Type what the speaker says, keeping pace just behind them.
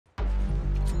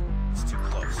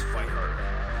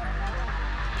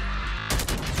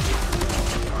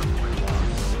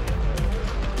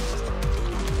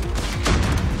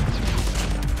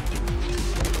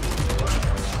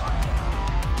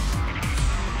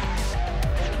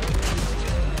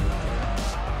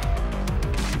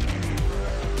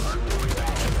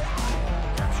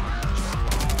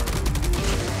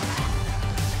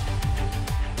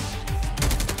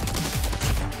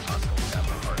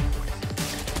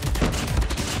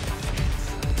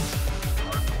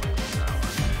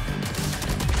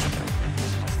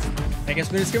Hey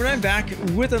guys, I'm back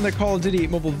with another Call of Duty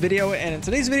mobile video, and in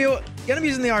today's video, gonna be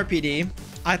using the RPD.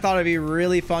 I thought it'd be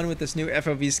really fun with this new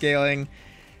FOV scaling,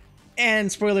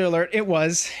 and spoiler alert, it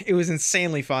was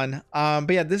insanely fun. But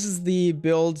yeah, this is the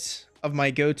build of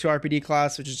my go-to RPD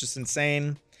class, which is just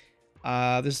insane.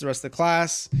 This is the rest of the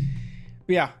class.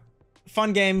 But yeah,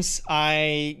 fun games.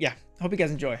 Hope you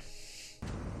guys enjoy.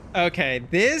 Okay,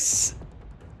 this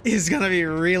is gonna be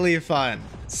really fun.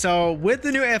 So with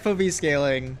the new FOV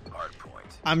scaling,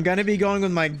 I'm gonna be going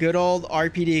with my good old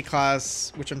RPD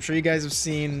class, which I'm sure you guys have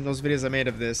seen those videos I made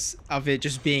of this, of it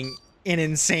just being an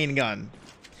insane gun.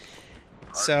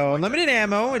 So limited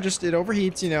ammo, it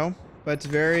overheats, you know, but it's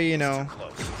very,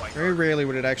 very rarely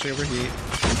would it actually overheat.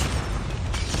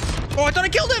 Oh, I thought I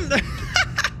killed him!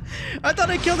 I thought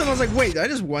I killed him. I was like, wait, did I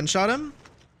just one-shot him?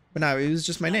 But no, it was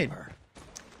just my nade.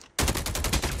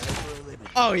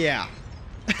 Oh yeah.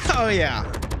 Oh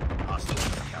yeah.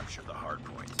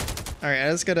 Alright,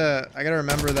 I gotta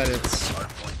remember that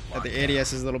that the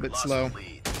ADS is a little bit slow.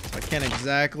 I can't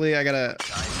exactly, I gotta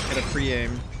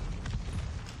pre-aim.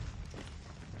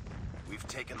 We've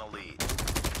taken the lead.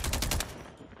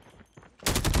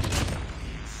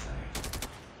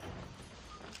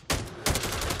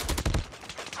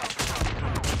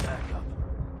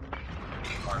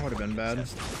 That would have been bad.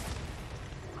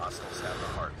 Hostiles have the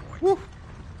hard point. Woo.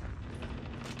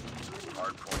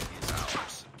 Hard point is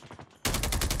ours.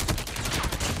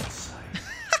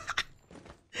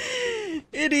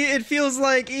 It feels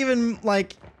like it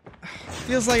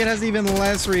has even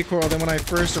less recoil than when I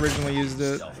first originally used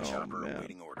it. Oh, man.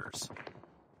 Awaiting orders.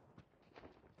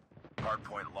 Hard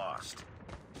point lost.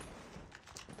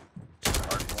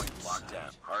 Hard point locked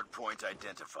down. Hard point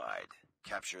identified.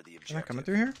 Capture the objective. Am I coming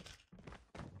through here?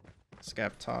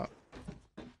 Scap top.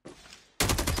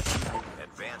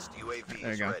 Advanced UAV There you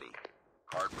is go. ready.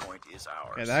 Hard point is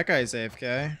ours. Okay, that guy's AFK.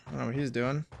 I don't know what he's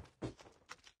doing.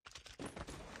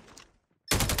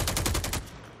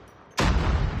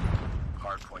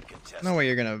 Hard point contested. No way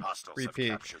you're gonna Hostiles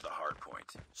repeat. have captured the hard point.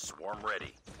 Swarm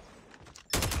ready.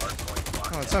 Hard point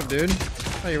locked Oh, what's up, dude? I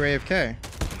thought you were AFK.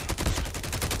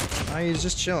 Oh, he's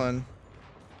just chilling.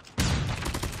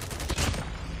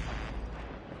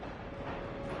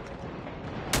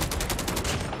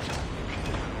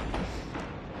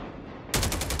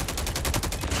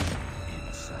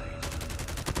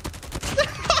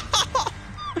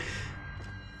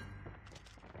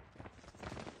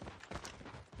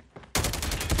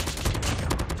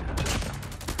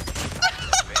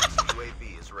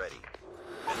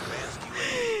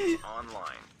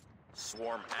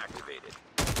 Swarm activated.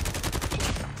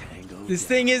 This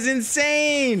thing is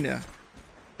insane!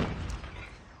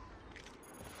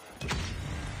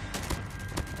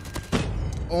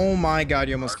 Oh my god,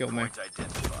 you almost killed me. I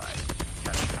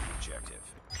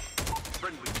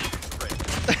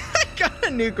got a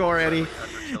nuke already.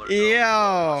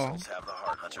 Yo.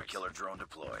 Hunter killer drone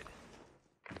deployed.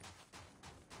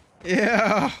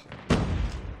 Yeah.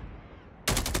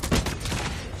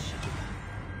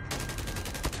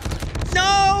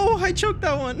 No, I choked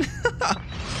that one.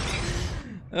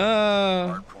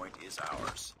 Hard point is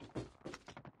ours.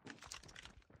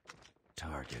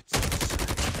 Target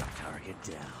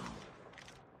down.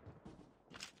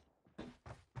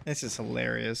 This is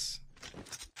hilarious.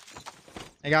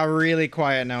 I got really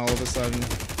quiet now all of a sudden.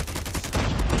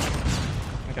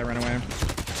 Okay, run away.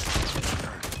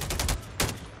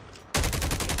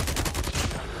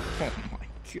 Oh my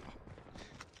god.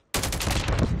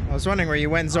 I was wondering where you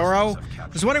went, Zorro. I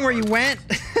was wondering where you went.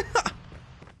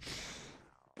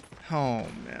 Oh,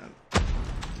 man.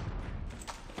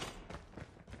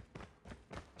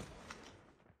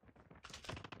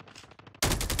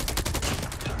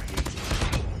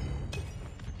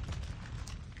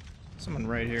 Someone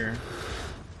right here.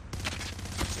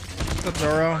 What's up,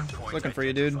 Zorro? Looking for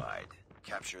you, dude.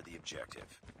 Capture the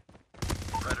objective.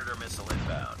 Predator missile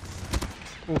inbound.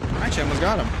 Ooh, actually, I almost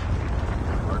got him.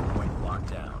 Hard point locked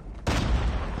down.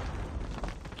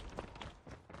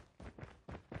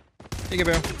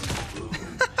 Peekaboo.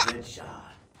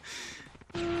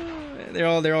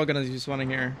 They're all gonna use one in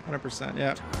here, 100%.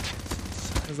 Yeah.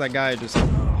 There's that guy just.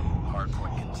 All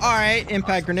right,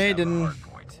 impact grenade didn't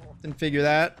figure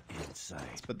that.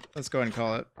 But let's go ahead and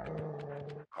call it.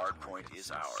 Hard point is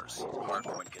ours. Hard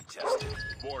point contested.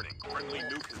 Warning: friendly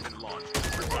nuke has been launched.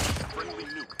 Friendly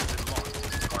nuke has been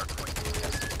launched. Hard point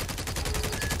contested.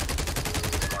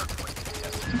 Hard point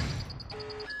contested.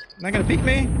 Not gonna peek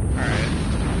me? All right.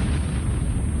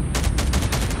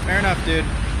 Fair enough, dude.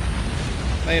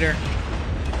 Later.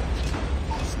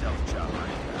 Stealth chopper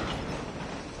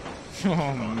inbound.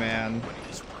 Oh man.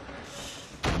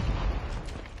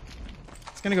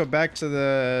 It's gonna go back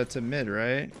to mid,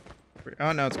 right?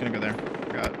 Oh no, it's gonna go there.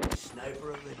 Forgot. Sniper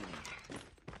eliminated.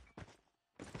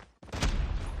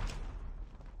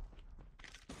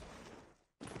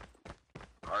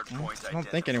 Hardpoint I don't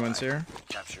think anyone's here.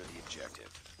 Capture the objective.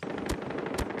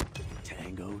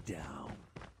 Tango down.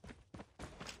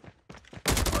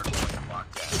 Hardpoint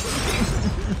locked down.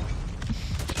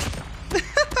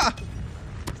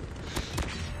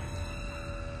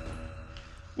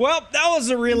 Well, that was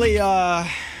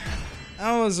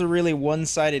a really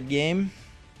one-sided game.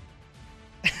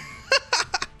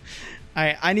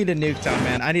 I need a Nuketown,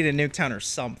 man. I need a Nuketown or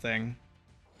something.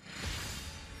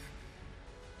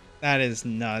 That is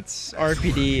nuts.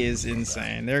 RPD is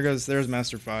insane. There's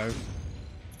Master 5.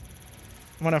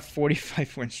 I'm on a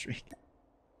 45 win streak.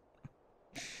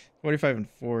 45 and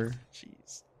 4.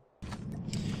 Jeez.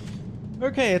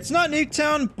 Okay, it's not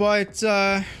Nuketown, but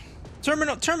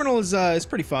Terminal is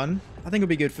pretty fun. I think it'll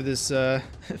be good for this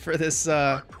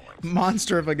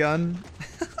monster of a gun.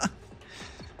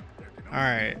 All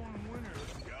right.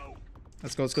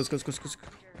 Let's go.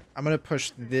 I'm gonna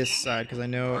push this side because I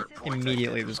know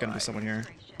immediately there's gonna be someone here.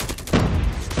 2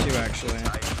 actually.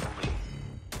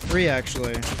 3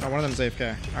 actually. Oh, one of them's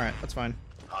AFK. All right, that's fine.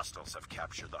 Hostiles have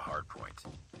captured the hardpoint.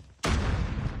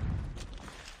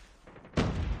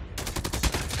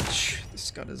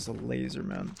 This gun is a laser,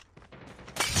 man.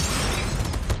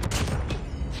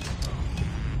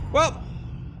 Well,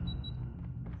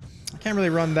 I can't really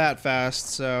run that fast,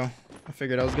 so I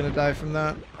figured I was gonna die from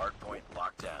that. Hardpoint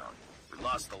locked down. We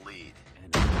lost the lead.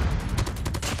 Enemy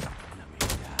down.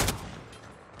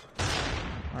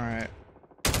 All right.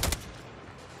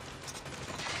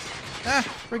 Ah,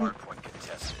 freaking. Hardpoint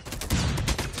contested.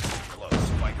 Close.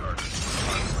 Fight harder.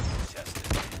 Hardpoint contested.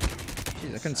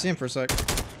 Jeez, I couldn't see him for a sec.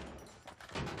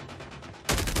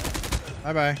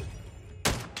 Bye bye.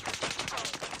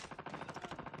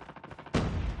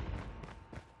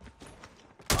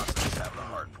 Hostiles have the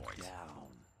hardpoint.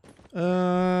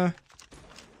 Down.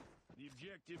 The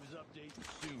objectives update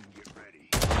soon. Get ready.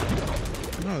 I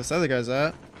don't know where this other guy's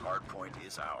at. Hardpoint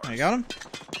is ours. Oh, you got him?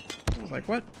 I was like,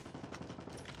 what?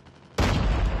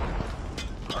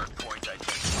 Hardpoint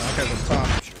identified. Oh, that guy's up top.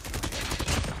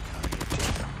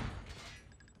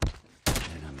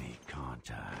 Enemy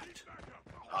contact.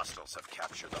 Hostiles have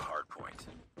captured the hardpoint.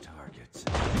 Targets.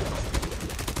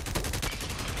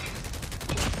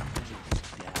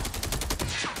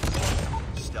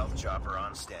 Stealth chopper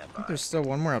on I standby. think there's still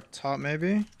one more up top,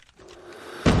 maybe.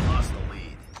 Lost the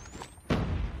lead.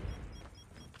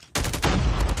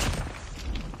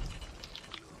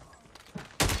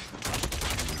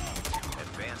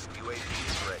 Advanced UAV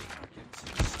is ready.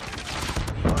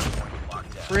 Hardpoint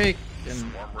locked down. Freak.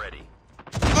 Swarm ready.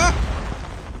 Ah!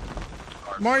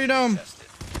 Hardpoint Mario Dome. contested.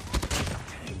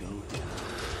 Tango down.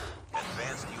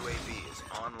 Advanced UAV is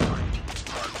online.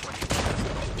 Hardpoint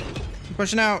contested. I'm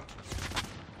pushing out.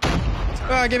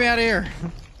 Ah, get me out of here.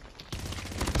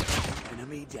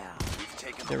 Enemy down. We've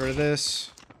taken Get the rid of lead.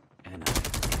 this. Enemy.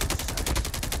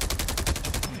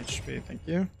 HP, thank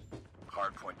you.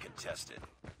 Hardpoint contested.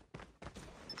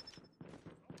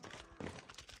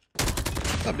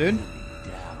 What's up, dude? Down.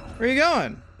 Where are you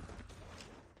going?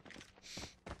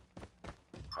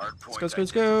 Hardpoint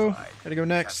Let's go. identified. Gotta go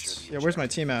next. Capture the Yeah, where's my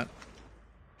objective. team at?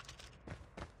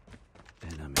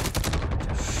 Enemy.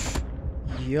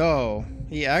 Yo,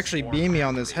 he actually beamed me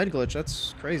on this head glitch.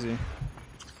 That's crazy.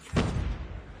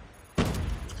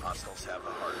 Hostiles have the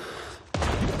hardpoint.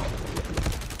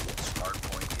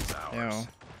 Hardpoint is ours. Yo,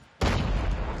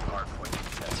 Hardpoint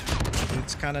contested.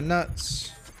 it's kind of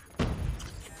nuts.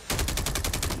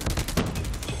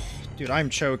 Dude, I'm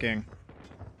choking.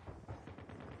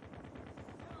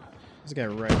 There's a guy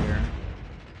right here.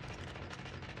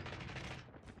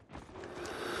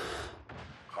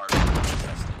 Hardpoint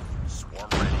contested. Swarm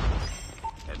ready.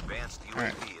 Advanced UAV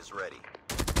Alright. is ready.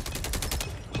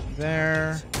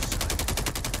 There.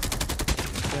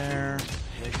 There.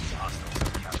 Hostiles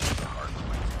have captured the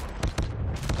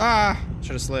hardpoint. Ah!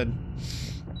 Should have slid.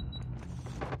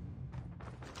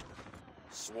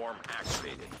 Swarm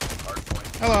activated.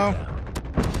 Hardpoint. Hello. down.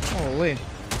 Holy.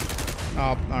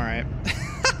 Oh, alright.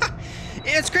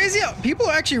 It's crazy how people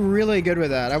are actually really good with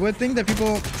that. I would think that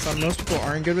most people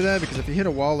aren't good with that because if you hit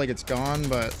a wall, like, it's gone,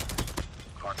 but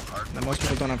Hardpoint most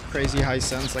people don't have crazy high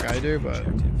sense like I do, but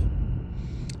objective.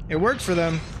 it worked for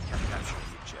them. Capture the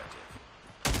objective.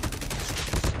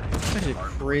 It's actually a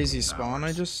crazy spawn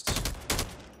I just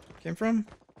came from.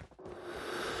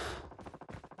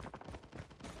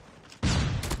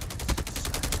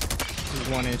 He's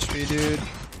 1 HP, dude.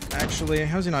 Actually,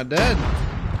 how's he not dead?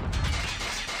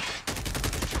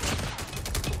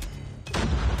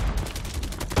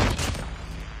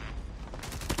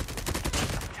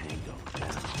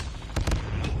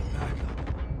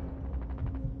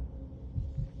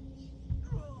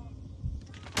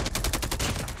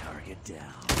 Target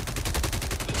down.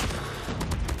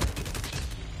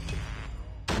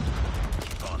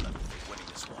 Keep on them. They're winning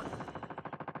this one.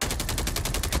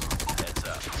 Heads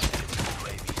up.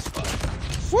 UAV spotted.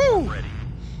 Woo! Ready.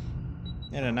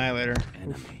 And Annihilator.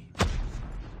 Enemy.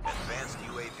 Advanced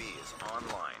UAV is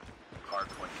online.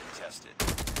 Hardpoint contested.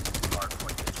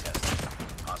 Hardpoint contested.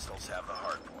 Hostiles have the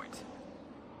hardpoint.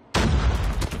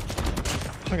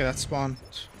 Look at that spawn.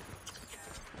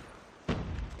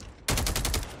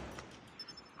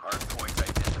 Hardpoint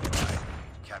identified.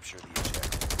 Capture the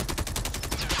ejector.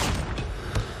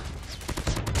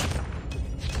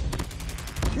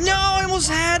 No, I almost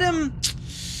had him.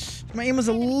 My aim was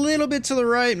a little bit to the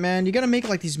right, man. You gotta make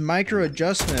like these micro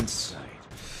adjustments.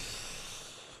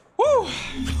 Woo!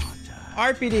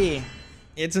 RPD.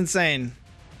 It's insane.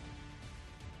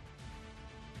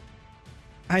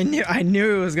 I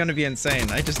knew it was gonna be insane.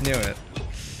 I just knew it.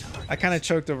 I kind of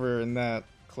choked over in that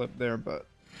clip there, but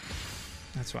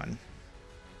that's fine.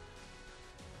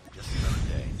 Just another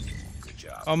day. Good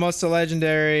job. Almost a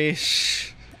legendary.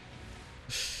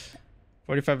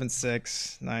 45 and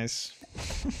 6. Nice.